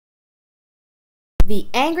The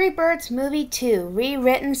Angry Birds Movie 2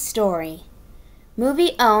 Rewritten Story.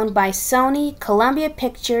 Movie owned by Sony, Columbia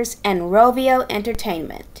Pictures, and Rovio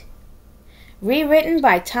Entertainment. Rewritten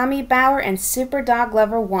by Tommy Bauer and Super Dog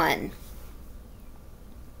Lover 1.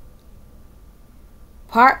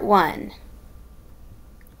 Part 1.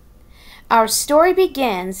 Our story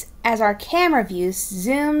begins as our camera view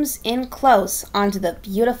zooms in close onto the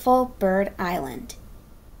beautiful Bird Island.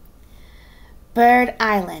 Bird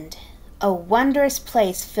Island, a wondrous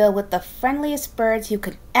place filled with the friendliest birds you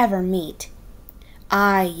could ever meet.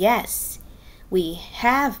 Ah, yes, we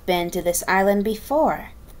have been to this island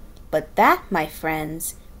before, but that, my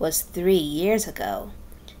friends, was 3 years ago,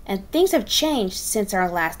 and things have changed since our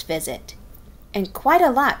last visit, and quite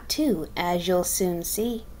a lot too, as you'll soon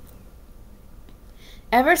see.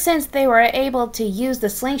 Ever since they were able to use the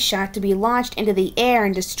slingshot to be launched into the air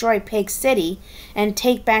and destroy Pig City and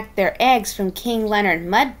take back their eggs from King Leonard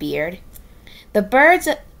Mudbeard, the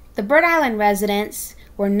Bird Island residents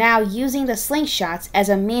were now using the slingshots as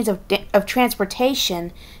a means of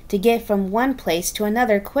transportation to get from one place to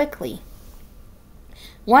another quickly.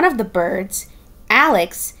 One of the birds,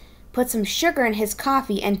 Alex, put some sugar in his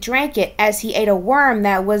coffee and drank it as he ate a worm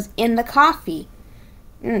that was in the coffee.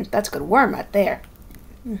 That's a good worm right there.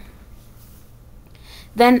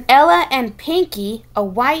 Then Ella and Pinky, a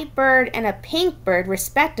white bird and a pink bird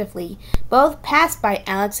respectively, both passed by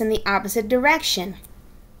Alex in the opposite direction.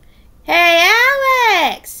 "Hey,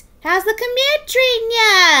 Alex! How's the commute treating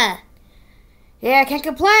ya?" "Yeah, I can't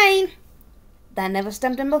complain. That never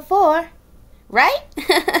stumped him before. Right?"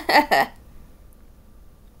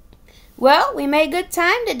 "Well, we made good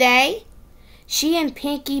time today." She and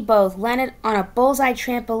Pinky both landed on a bullseye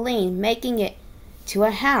trampoline, making it to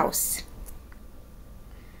a house.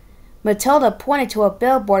 Matilda pointed to a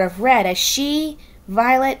billboard of red as she,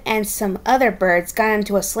 Violet, and some other birds got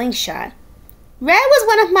into a slingshot. "Red was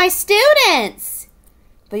one of my students!"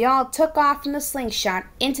 They all took off from the slingshot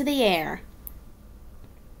into the air.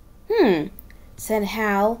 Said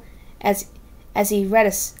Hal as he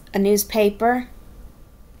read a newspaper.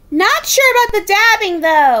 "Not sure about the dabbing,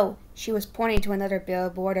 though." She was pointing to another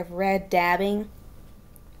billboard of red dabbing.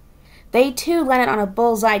 They too landed on a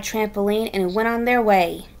bullseye trampoline and went on their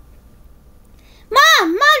way.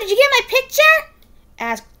 Mom, did you get my picture?"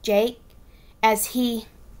 asked Jake as he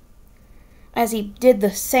did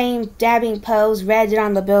the same dabbing pose Red did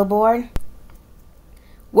on the billboard.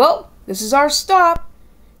 "Well, this is our stop,"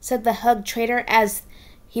 said the hug trader as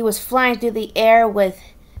he was flying through the air with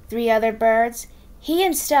 3 other birds. He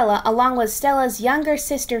and Stella, along with Stella's younger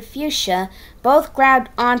sister Fuchsia, both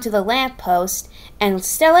grabbed onto the lamppost, and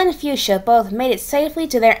Stella and Fuchsia both made it safely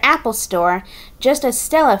to their Apple store just as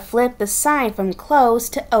Stella flipped the sign from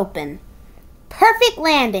closed to open. Perfect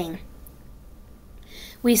landing!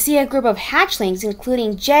 We see a group of hatchlings,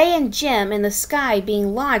 including Jay and Jim, in the sky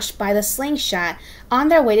being launched by the slingshot on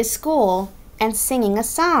their way to school and singing a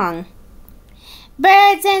song.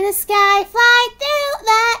 "Birds in the sky fly through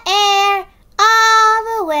the air, all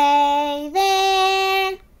the way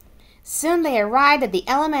there." Soon they arrived at the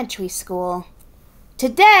elementary school.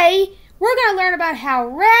 Today, we're going to learn about how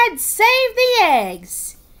Red saved the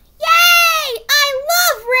eggs. Yay! I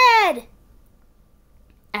love Red!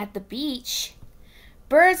 At the beach,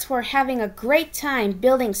 birds were having a great time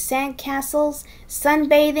building sandcastles,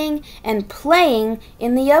 sunbathing, and playing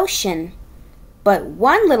in the ocean. But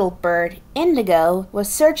one little bird, Indigo, was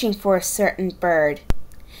searching for a certain bird.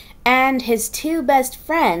 And his 2 best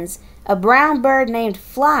friends, a brown bird named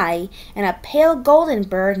Fly and a pale golden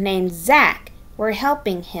bird named Zack, were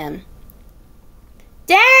helping him.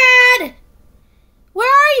 "Dad! Where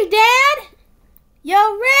are you, Dad? Yo,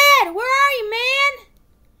 Red, where are you, man?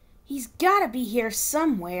 He's gotta be here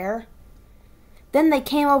somewhere." Then they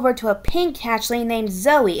came over to a pink hatchling named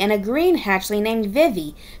Zoe and a green hatchling named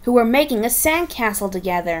Vivi, who were making a sandcastle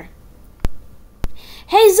together.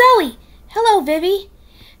 "Hey, Zoe! Hello, Vivi.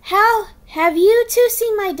 How have you 2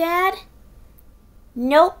 seen my dad?"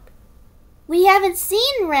 "Nope. We haven't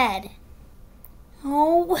seen Red."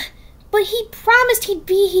 "Oh, but he promised he'd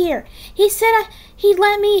be here. He said he'd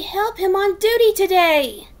let me help him on duty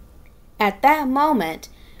today." At that moment,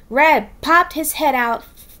 Red popped his head out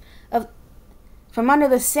from under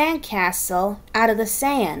the sandcastle out of the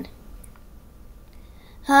sand.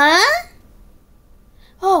 "Huh?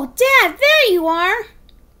 Oh, Dad, there you are."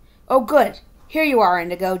 "Oh, good. Here you are,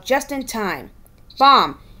 Indigo, just in time.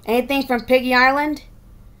 Bomb, anything from Piggy Island?"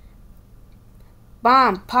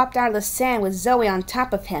 Bomb popped out of the sand with Zoe on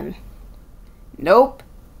top of him. "Nope."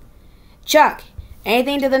 "Chuck,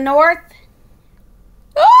 anything to the north?"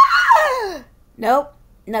 "Ah!" "Nope,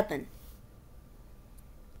 nothing."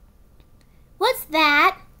 What's that?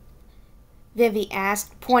 Vivi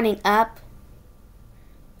asked, pointing up.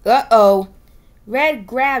 Uh-oh. Red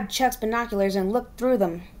grabbed Chuck's binoculars and looked through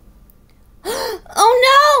them.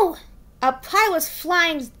 Oh no! A pie was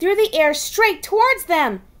flying through the air straight towards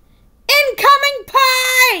them. Incoming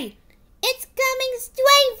pie! It's coming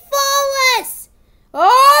straight for us!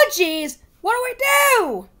 Oh, jeez! What do we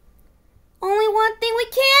do? Only one thing we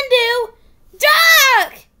can do!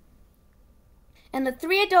 Duck! And the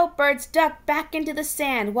 3 adult birds ducked back into the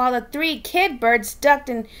sand, while the 3 kid birds ducked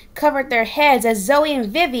and covered their heads as Zoe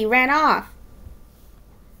and Vivi ran off.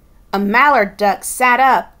 A mallard duck sat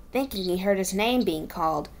up, thinking he heard his name being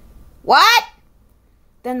called. What?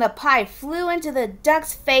 Then the pie flew into the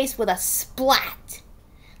duck's face with a splat.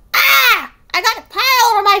 Ah! I got a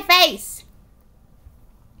pie over my face!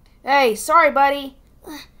 Hey, sorry, buddy.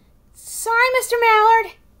 Sorry, Mr.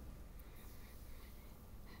 Mallard.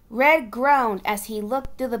 Red groaned as he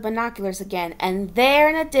looked through the binoculars again, and there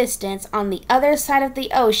in the distance, on the other side of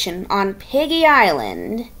the ocean, on Piggy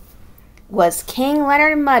Island, was King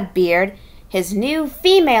Leonard Mudbeard, his new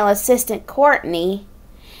female assistant Courtney,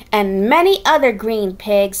 and many other green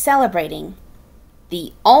pigs celebrating.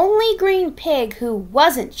 The only green pig who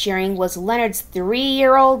wasn't cheering was Leonard's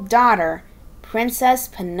 3-year-old daughter, Princess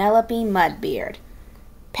Penelope Mudbeard,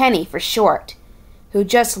 Penny for short, who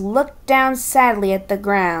just looked down sadly at the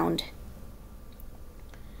ground.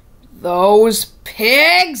 Those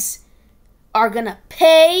pigs are gonna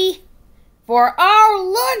pay for our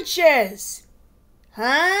lunches!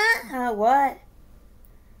 Huh? What?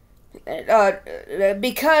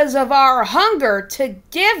 Because of our hunger to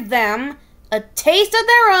give them a taste of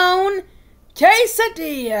their own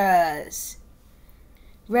quesadillas.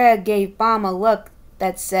 Red gave Bomb a look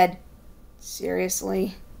that said,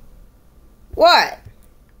 seriously? What?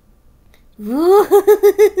 Ooh,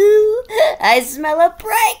 I smell a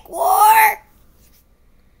prank war!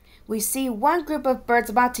 We see one group of birds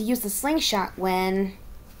about to use the slingshot when...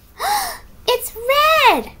 It's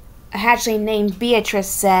Red! A hatchling named Beatrice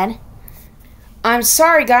said. I'm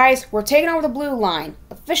sorry, guys. We're taking over the blue line.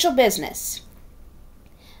 Official business.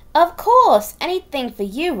 Of course. Anything for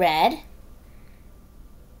you, Red.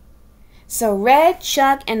 So Red,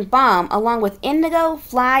 Chuck, and Bomb, along with Indigo,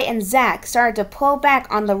 Fly, and Zack, started to pull back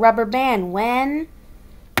on the rubber band when...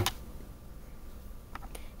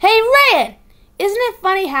 Hey, Red! Isn't it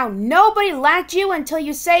funny how nobody liked you until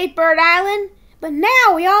you saved Bird Island? But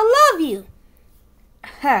now we all love you.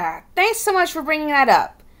 Thanks so much for bringing that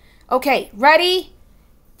up. Okay, ready?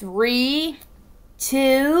 3,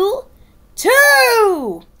 2,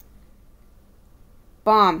 2!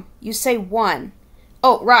 Bomb, you say 1.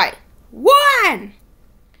 Oh, right. 1!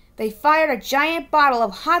 They fired a giant bottle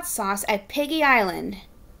of hot sauce at Piggy Island.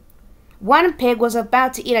 One pig was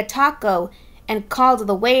about to eat a taco and called to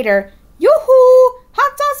the waiter, Yoo-hoo!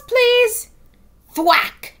 Hot sauce, please!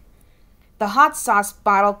 Thwack! The hot sauce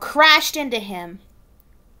bottle crashed into him.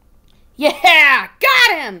 Yeah!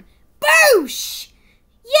 Got him! Boosh!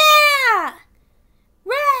 Yeah!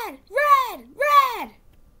 Red! Red! Red!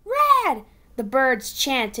 Red! The birds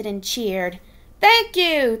chanted and cheered. Thank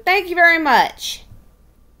you! Thank you very much!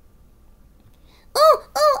 Ooh!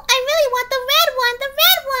 Ooh! I really want the red one! The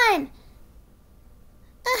red one!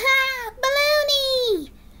 Aha!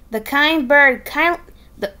 Balloony! The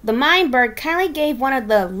mime bird kindly gave one of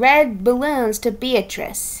the red balloons to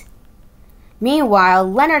Beatrice.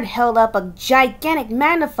 Meanwhile, Leonard held up a gigantic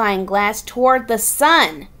magnifying glass toward the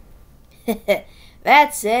sun.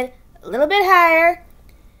 That's it. A little bit higher.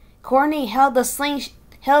 Courtney held the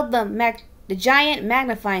giant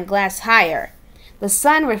magnifying glass higher. The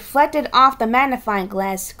sun reflected off the magnifying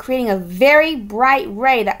glass, creating a very bright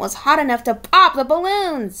ray that was hot enough to pop the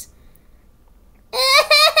balloons.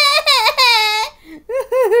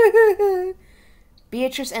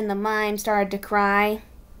 Beatrice and the mime started to cry.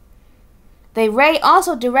 The ray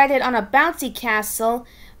also directed on a bouncy castle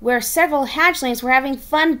where several hatchlings were having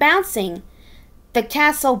fun bouncing. The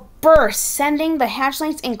castle burst, sending the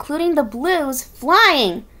hatchlings, including the blues,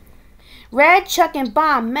 flying. Red, Chuck, and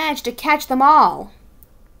Bomb managed to catch them all.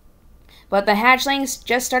 But the hatchlings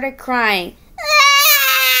just started crying.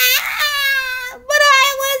 Ah, but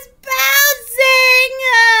I was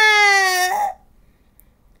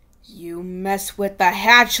bouncing! You mess with the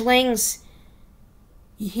hatchlings.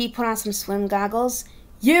 He put on some swim goggles.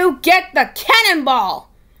 You get the cannonball!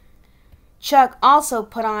 Chuck also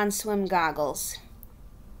put on swim goggles.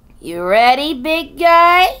 You ready, big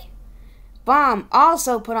guy? Bomb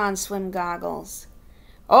also put on swim goggles.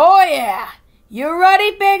 Oh yeah! You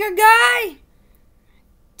ready, bigger guy?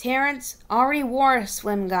 Terrence already wore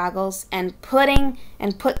swim goggles and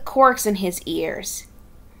put corks in his ears.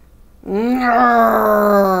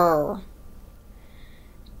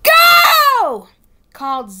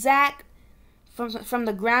 called Zach from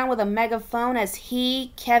the ground with a megaphone as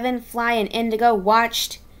he, Kevin, Fly, and Indigo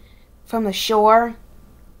watched from the shore.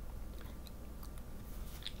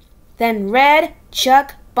 Then Red,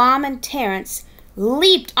 Chuck, Bomb, and Terrence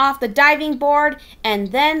leaped off the diving board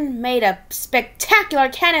and then made a spectacular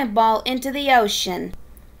cannonball into the ocean.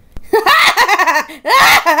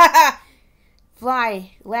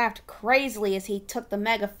 Fly laughed crazily as he took the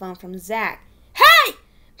megaphone from Zach. Hey!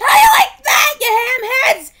 How do you like that, you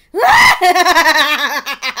hamheads?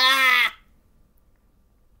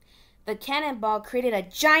 The cannonball created a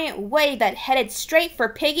giant wave that headed straight for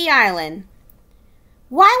Piggy Island.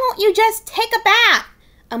 Why won't you just take a bath?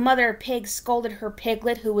 A mother pig scolded her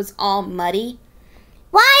piglet, who was all muddy.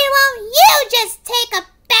 Why won't you just take a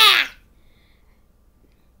bath?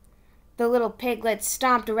 The little piglet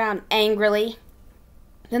stomped around angrily.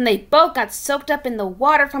 Then they both got soaked up in the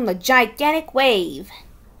water from the gigantic wave.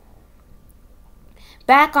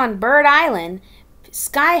 Back on Bird Island,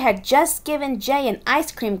 Sky had just given Jay an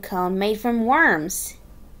ice cream cone made from worms.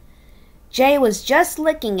 Jay was just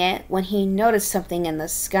licking it when he noticed something in the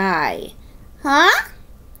sky. Huh?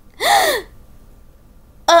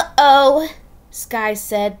 Uh-oh, Sky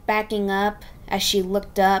said, backing up as she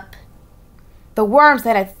looked up. The worms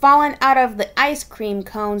that had fallen out of the ice cream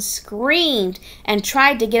cone screamed and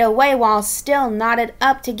tried to get away while still knotted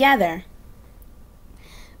up together.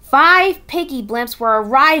 5 piggy blimps were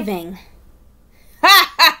arriving.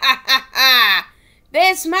 Ha ha ha ha ha!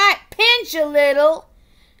 This might pinch a little,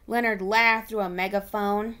 Leonard laughed through a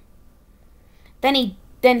megaphone. Then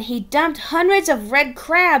he dumped hundreds of red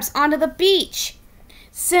crabs onto the beach.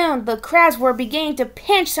 Soon the crabs were beginning to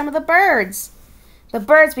pinch some of the birds. The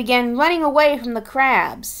birds began running away from the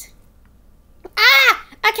crabs. Ah!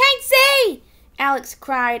 I can't see! Alex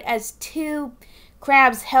cried as 2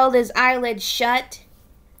 crabs held his eyelids shut.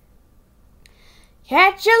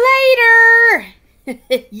 Catch you later!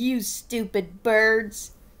 You stupid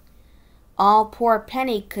birds. All poor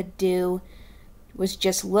Penny could do was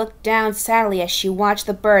just look down sadly as she watched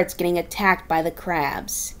the birds getting attacked by the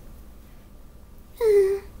crabs.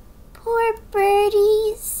 Poor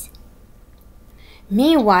birdies.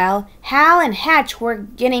 Meanwhile, Hal and Hatch were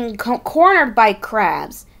getting cornered by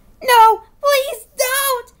crabs. No, please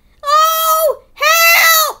don't! Oh,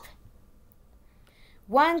 help!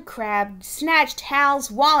 One crab snatched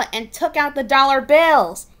Hal's wallet and took out the dollar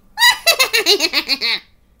bills.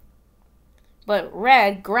 But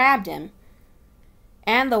Red grabbed him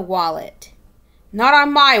and the wallet. Not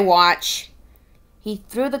on my watch. He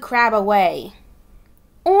threw the crab away.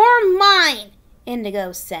 Or mine,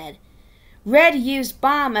 Indigo said. Red used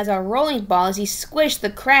Bomb as a rolling ball as he squished the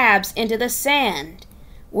crabs into the sand.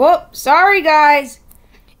 Whoop, sorry guys.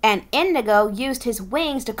 And Indigo used his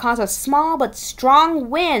wings to cause a small but strong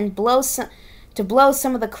wind to blow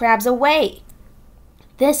some of the crabs away.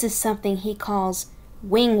 This is something he calls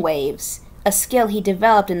wing waves, a skill he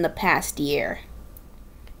developed in the past year.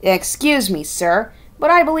 Excuse me, sir, but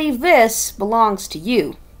I believe this belongs to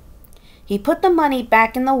you. He put the money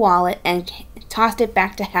back in the wallet and tossed it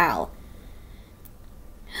back to Hal.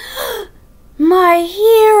 My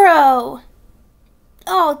hero!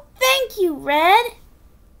 Oh, thank you, Red.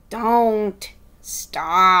 Don't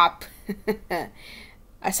stop.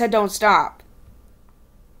 I said don't stop.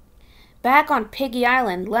 Back on Piggy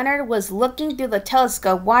Island, Leonard was looking through the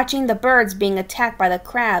telescope watching the birds being attacked by the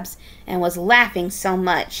crabs and was laughing so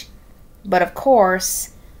much. But of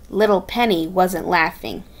course, little Penny wasn't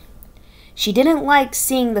laughing. She didn't like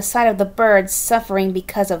seeing the sight of the birds suffering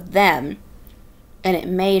because of them, and it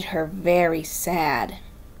made her very sad.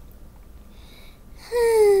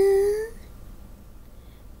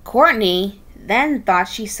 Courtney then thought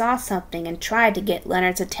she saw something and tried to get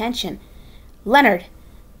Leonard's attention. Leonard!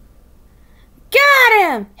 Got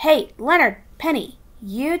him! Hey, Leonard, Penny,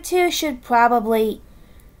 you two should probably...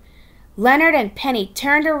 Leonard and Penny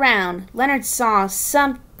turned around. Leonard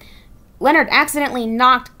accidentally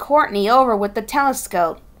knocked Courtney over with the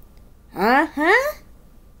telescope. Uh-huh?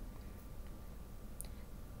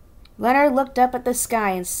 Leonard looked up at the sky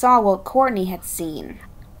and saw what Courtney had seen.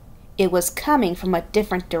 It was coming from a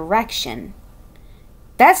different direction.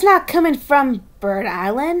 That's not coming from Bird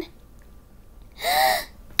Island.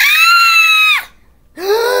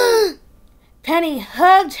 Penny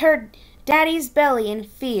hugged her daddy's belly in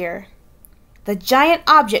fear. The giant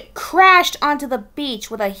object crashed onto the beach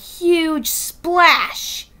with a huge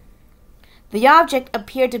splash. The object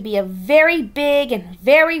appeared to be a very big and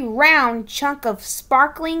very round chunk of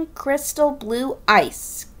sparkling crystal blue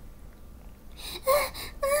ice.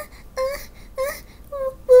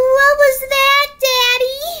 What was that,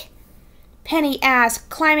 Daddy? Penny asked,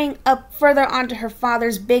 climbing up further onto her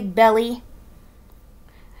father's big belly.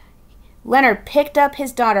 Leonard picked up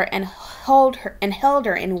his daughter and held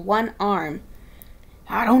her in one arm.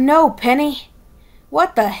 I don't know, Penny.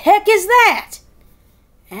 What the heck is that?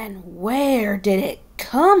 And where did it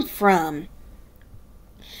come from?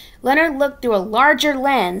 Leonard looked through a larger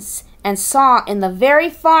lens and saw in the very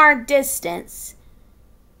far distance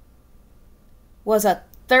was a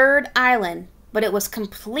third island, but it was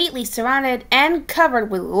completely surrounded and covered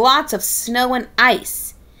with lots of snow and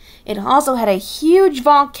ice. It also had a huge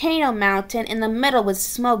volcano mountain in the middle with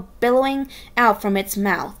smoke billowing out from its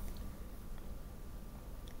mouth.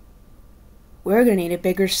 We're gonna need a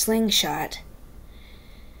bigger slingshot.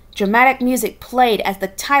 Dramatic music played as the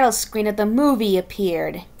title screen of the movie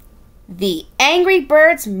appeared. The Angry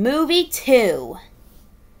Birds Movie 2.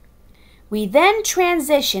 We then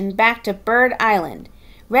transitioned back to Bird Island.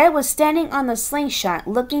 Red was standing on the slingshot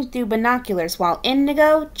looking through binoculars while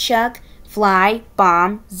Indigo, Chuck, Fly,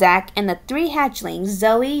 Bomb, Zack, and the three hatchlings,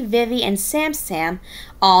 Zoe, Vivi, and Sam,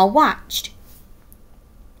 all watched.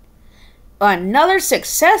 Another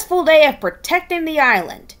successful day of protecting the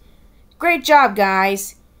island. Great job,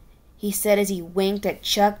 guys, he said as he winked at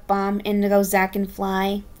Chuck, Bomb, Indigo, Zack, and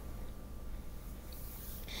Fly.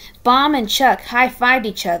 Bomb and Chuck high-fived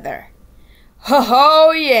each other.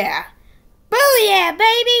 Ho-ho, yeah! Booyah,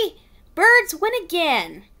 baby! Birds win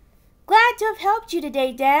again! Glad to have helped you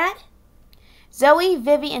today, Dad. Zoe,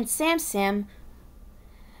 Vivi, and Sam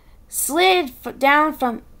slid down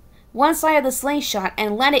from one side of the slingshot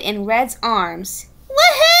and landed in Red's arms.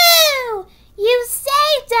 Woohoo! You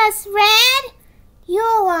saved us, Red!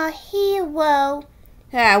 You're a hero.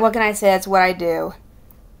 What can I say? That's what I do.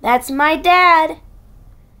 That's my dad.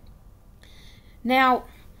 Now,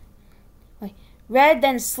 Red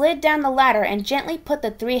then slid down the ladder and gently put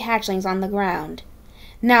the three hatchlings on the ground.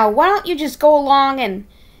 Now, why don't you just go ahead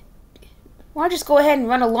and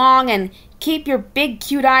run along and keep your big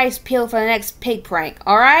cute eyes peeled for the next pig prank,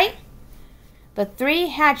 alright? The three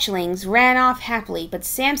hatchlings ran off happily, but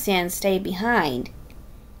Sam stayed behind.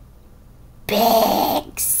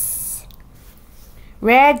 Pigs!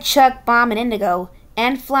 Red, Chuck, Bomb, and Indigo,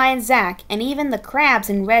 and Fly and Zack, and even the crabs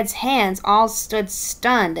in Red's hands all stood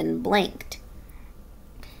stunned and blinked.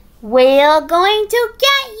 We're going to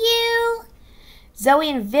get you!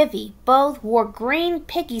 Zoe and Vivi both wore green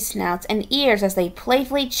piggy snouts and ears as they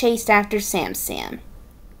playfully chased after Sam.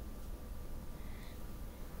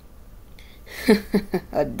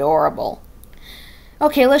 Adorable.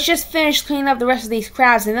 Okay, let's just finish cleaning up the rest of these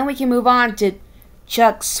crabs and then we can move on to...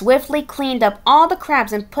 Chuck swiftly cleaned up all the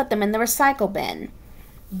crabs and put them in the recycle bin.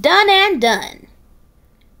 Done and done.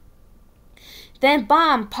 Then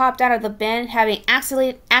Bomb popped out of the bin, having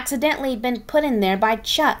accidentally been put in there by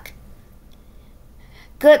Chuck.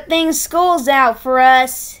 Good thing school's out for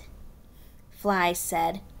us, Fly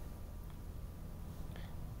said.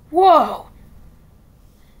 Whoa!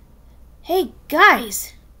 Hey,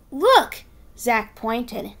 guys, look, Zack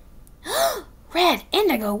pointed. Red,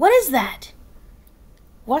 Indigo, what is that?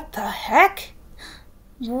 What the heck?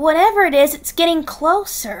 Whatever it is, it's getting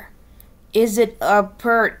closer. Is it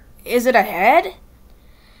a head?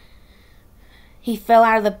 He fell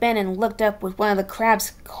out of the bin and looked up with one of the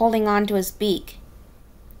crabs holding on to his beak.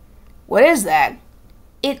 What is that?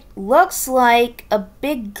 It looks like a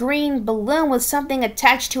big green balloon with something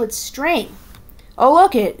attached to its string. Oh,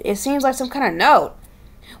 look, it seems like some kind of note.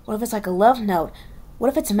 What if it's like a love note? What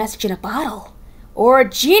if it's a message in a bottle? Or a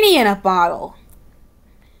genie in a bottle?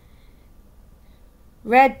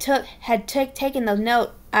 Red had taken the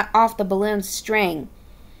note off the balloon's string.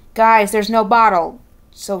 Guys, there's no bottle,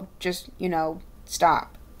 so just,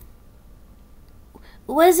 stop.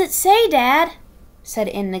 What does it say, Dad?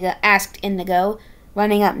 asked Indigo,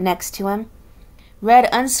 running up next to him. Red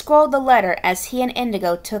unscrolled the letter as he and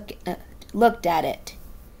Indigo looked at it.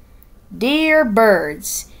 Dear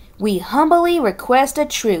birds, we humbly request a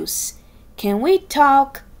truce. Can we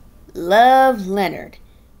talk? Love, Leonard.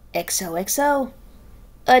 XOXO.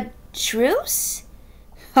 A truce?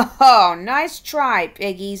 Oh, nice try,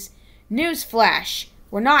 piggies. Newsflash,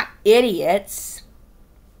 we're not idiots.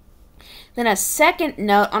 Then a second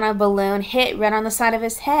note on a balloon hit Red on the side of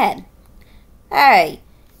his head. Hey.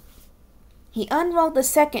 He unrolled the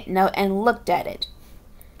second note and looked at it.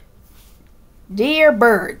 Dear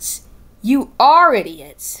birds, you are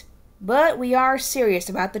idiots, but we are serious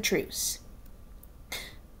about the truce.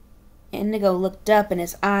 Indigo looked up and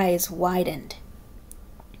his eyes widened.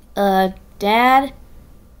 Dad,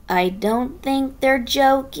 I don't think they're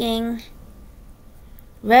joking.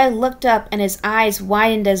 Red looked up and his eyes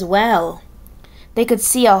widened as well. They could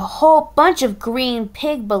see a whole bunch of green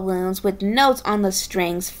pig balloons with notes on the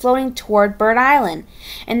strings floating toward Bird Island.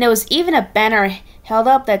 And there was even a banner held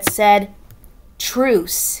up that said,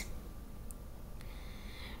 "Truce."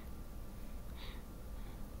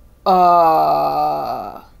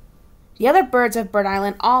 The other birds of Bird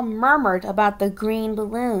Island all murmured about the green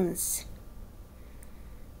balloons.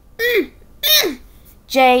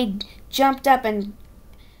 Jay jumped up and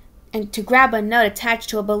to grab a note attached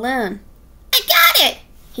to a balloon. "I got it!"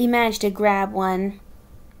 He managed to grab one.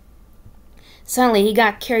 Suddenly, he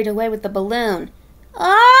got carried away with the balloon.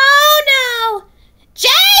 "Oh, no!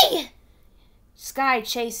 Jay!" Sky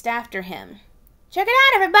chased after him. "Check it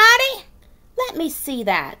out, everybody! Let me see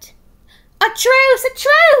that. A truce! A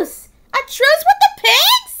truce! A truce with the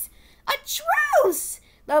pigs! A truce!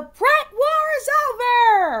 The brat war is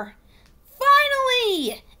over!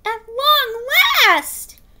 Finally! At long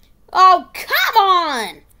last! Oh, come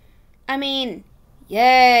on! I mean,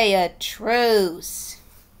 yay, a truce."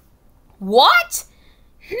 "What?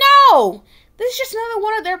 No! This is just another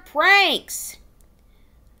one of their pranks."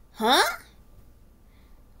 "Huh?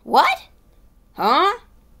 What? Huh?"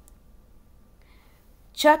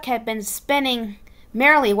 Chuck had been spinning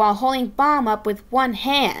merrily while holding Bomb up with one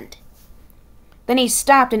hand. Then he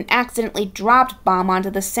stopped and accidentally dropped Bomb onto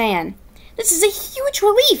the sand. This is a huge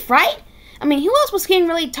relief, right? I mean, who else was getting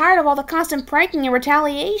really tired of all the constant pranking and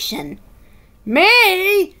retaliation?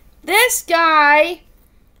 "Me? This guy?"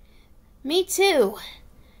 "Me too,"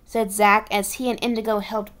 said Zach as he and Indigo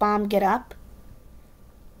helped Bomb get up.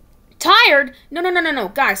 "Tired? No.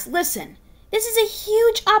 Guys, listen. This is a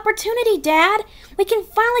huge opportunity, Dad. We can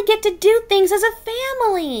finally get to do things as a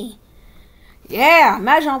family." "Yeah,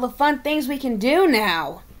 imagine all the fun things we can do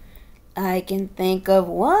now." "I can think of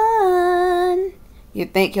one." "You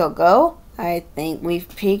think he'll go?" "I think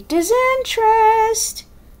we've piqued his interest."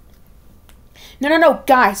 No,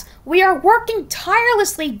 guys. We are working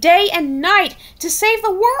tirelessly day and night to save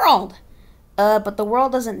the world." But the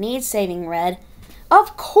world doesn't need saving, Red."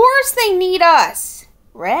 "Of course they need us."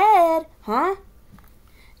 "Red, huh?"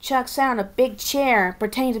 Chuck sat on a big chair,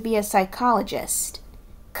 pretending to be a psychologist.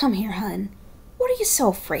 "Come here, hun. What are you so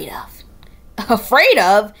afraid of?" "Afraid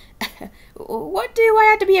of? What do I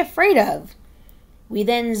have to be afraid of?" We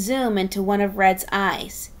then zoom into one of Red's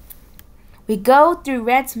eyes. We go through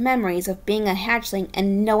Red's memories of being a hatchling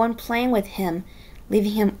and no one playing with him,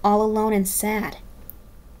 leaving him all alone and sad.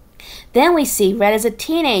 Then we see Red as a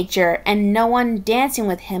teenager and no one dancing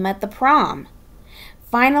with him at the prom.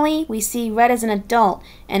 Finally, we see Red as an adult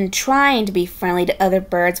and trying to be friendly to other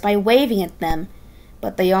birds by waving at them,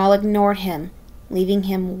 but they all ignored him, leaving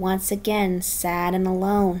him once again sad and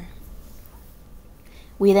alone.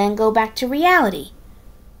 We then go back to reality.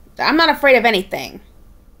 "I'm not afraid of anything,"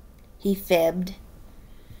 he fibbed.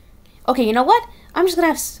 "Okay, you know what? I'm just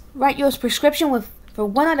going to write you a prescription for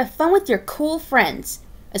one night of fun with your cool friends,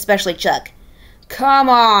 especially Chuck." "Come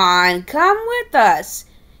on, come with us."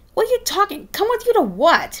 "What are you talking? Come with you to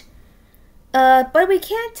what?" But we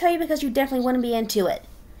can't tell you because you definitely wouldn't be into it."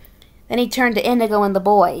 Then he turned to Indigo and the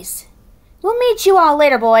boys. "We'll meet you all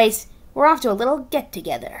later, boys. We're off to a little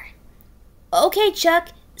get-together." "Okay, Chuck.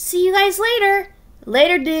 See you guys later."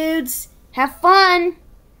 "Later, dudes. Have fun."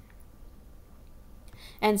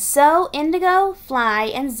 And so Indigo, Fly,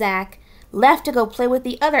 and Zach left to go play with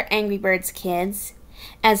the other Angry Birds kids,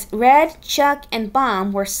 as Red, Chuck, and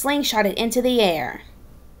Bomb were slingshotted into the air.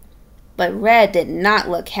 But Red did not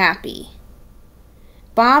look happy.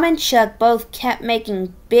 Bomb and Chuck both kept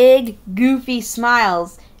making big, goofy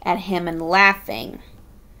smiles at him and laughing.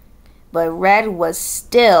 But Red was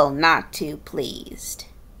still not too pleased.